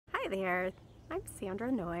there, I'm Sandra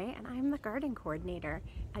Noy and I'm the garden coordinator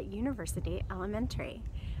at University Elementary,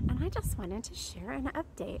 and I just wanted to share an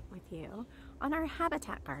update with you on our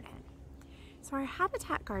Habitat Garden. So our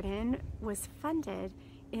Habitat Garden was funded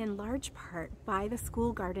in large part by the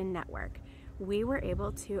School Garden Network. We were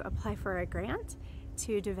able to apply for a grant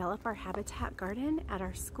to develop our Habitat Garden at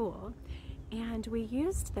our school, and we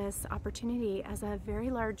used this opportunity as a very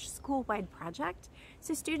large school-wide project.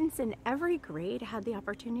 So students in every grade had the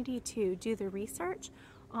opportunity to do the research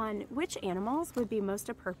on which animals would be most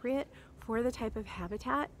appropriate for the type of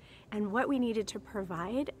habitat and what we needed to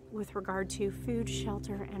provide with regard to food,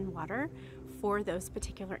 shelter, and water for those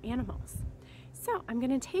particular animals. So I'm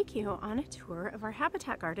going to take you on a tour of our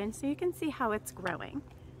Habitat Garden so you can see how it's growing.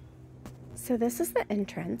 So this is the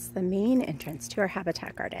entrance, the main entrance to our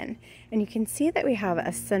Habitat Garden, and you can see that we have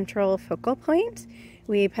a central focal point.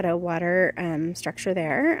 We put a water structure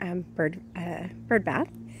there, bird bath,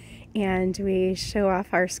 and we show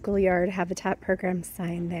off our schoolyard habitat program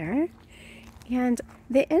sign there. And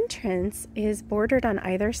the entrance is bordered on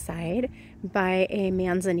either side by a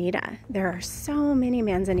manzanita. There are so many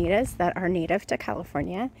manzanitas that are native to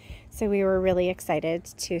California, so we were really excited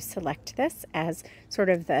to select this as sort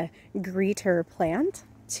of the greeter plant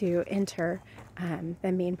to enter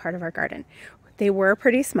the main part of our garden. They were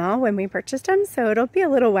pretty small when we purchased them, so it'll be a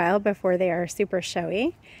little while before they are super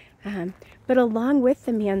showy. But along with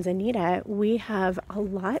the manzanita, we have a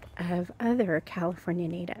lot of other California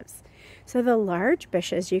natives. So the large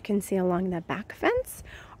bushes you can see along the back fence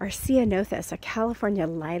are ceanothus, a California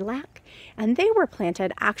lilac, and they were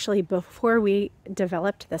planted actually before we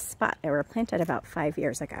developed this spot. They were planted about 5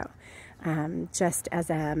 years ago, just as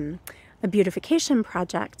a beautification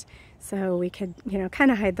project, so we could,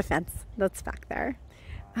 kind of hide the fence that's back there.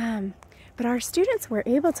 But our students were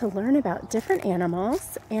able to learn about different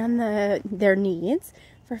animals and their needs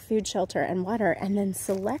for food, shelter, and water, and then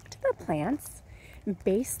select the plants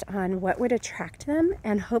based on what would attract them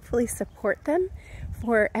and hopefully support them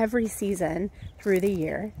for every season through the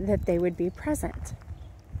year that they would be present.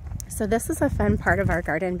 So this is a fun part of our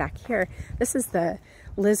garden back here. This is the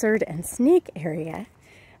lizard and snake area.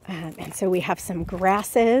 And so we have some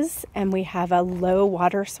grasses, and we have a low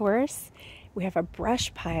water source. We have a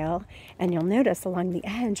brush pile, and you'll notice along the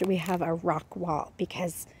edge we have a rock wall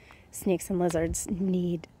because snakes and lizards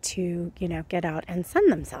need to, get out and sun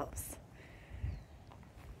themselves.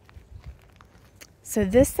 So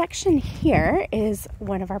this section here is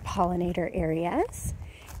one of our pollinator areas,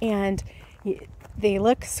 and they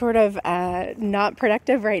look sort of not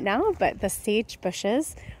productive right now, but the sage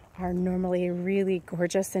bushes are normally really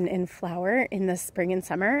gorgeous and in flower in the spring and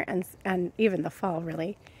summer and even the fall,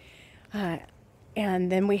 really. And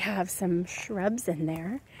then we have some shrubs in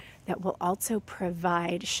there that will also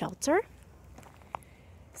provide shelter.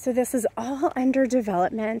 So this is all under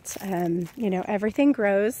development. Everything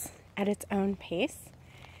grows at its own pace.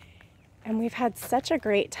 And we've had such a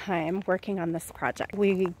great time working on this project.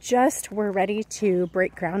 We just were ready to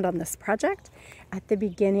break ground on this project at the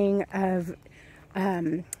beginning of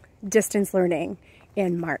distance learning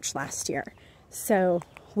in March last year. So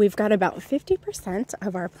we've got about 50%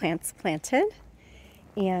 of our plants planted,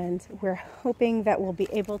 and we're hoping that we'll be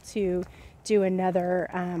able to do another,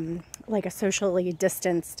 like a socially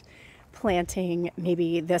distanced planting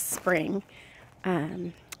maybe this spring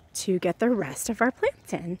to get the rest of our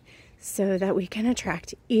plants in so that we can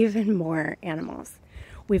attract even more animals.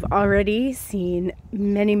 We've already seen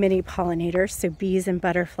many, many pollinators, so bees and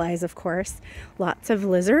butterflies, of course, lots of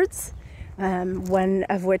lizards, one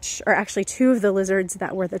of which, or actually two of the lizards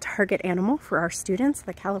that were the target animal for our students,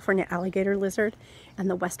 the California alligator lizard and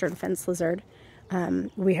the western fence lizard.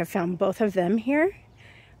 We have found both of them here.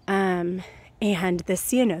 And the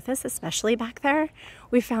ceanothus, especially back there,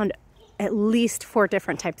 we found at least 4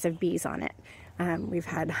 different types of bees on it. We've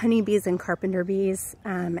had honeybees and carpenter bees,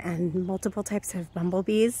 and multiple types of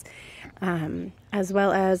bumblebees, as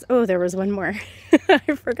well as, there was one more.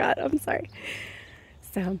 I forgot, I'm sorry.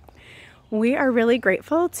 So we are really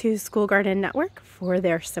grateful to School Garden Network for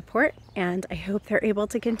their support, and I hope they're able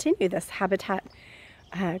to continue this Habitat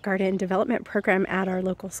Garden development program at our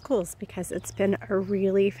local schools, because it's been a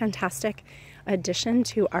really fantastic addition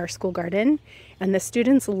to our school garden, and the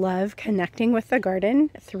students love connecting with the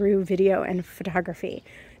garden through video and photography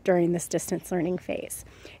during this distance learning phase.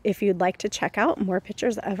 If you'd like to check out more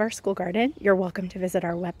pictures of our school garden, you're welcome to visit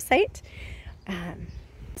our website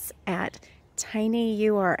at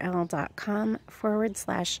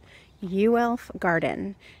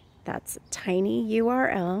tinyurl.com/UELFgarden. That's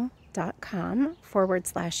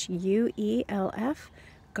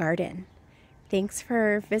tinyurl.com/UELFgarden. Thanks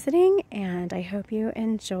for visiting, and I hope you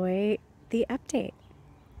enjoy the update.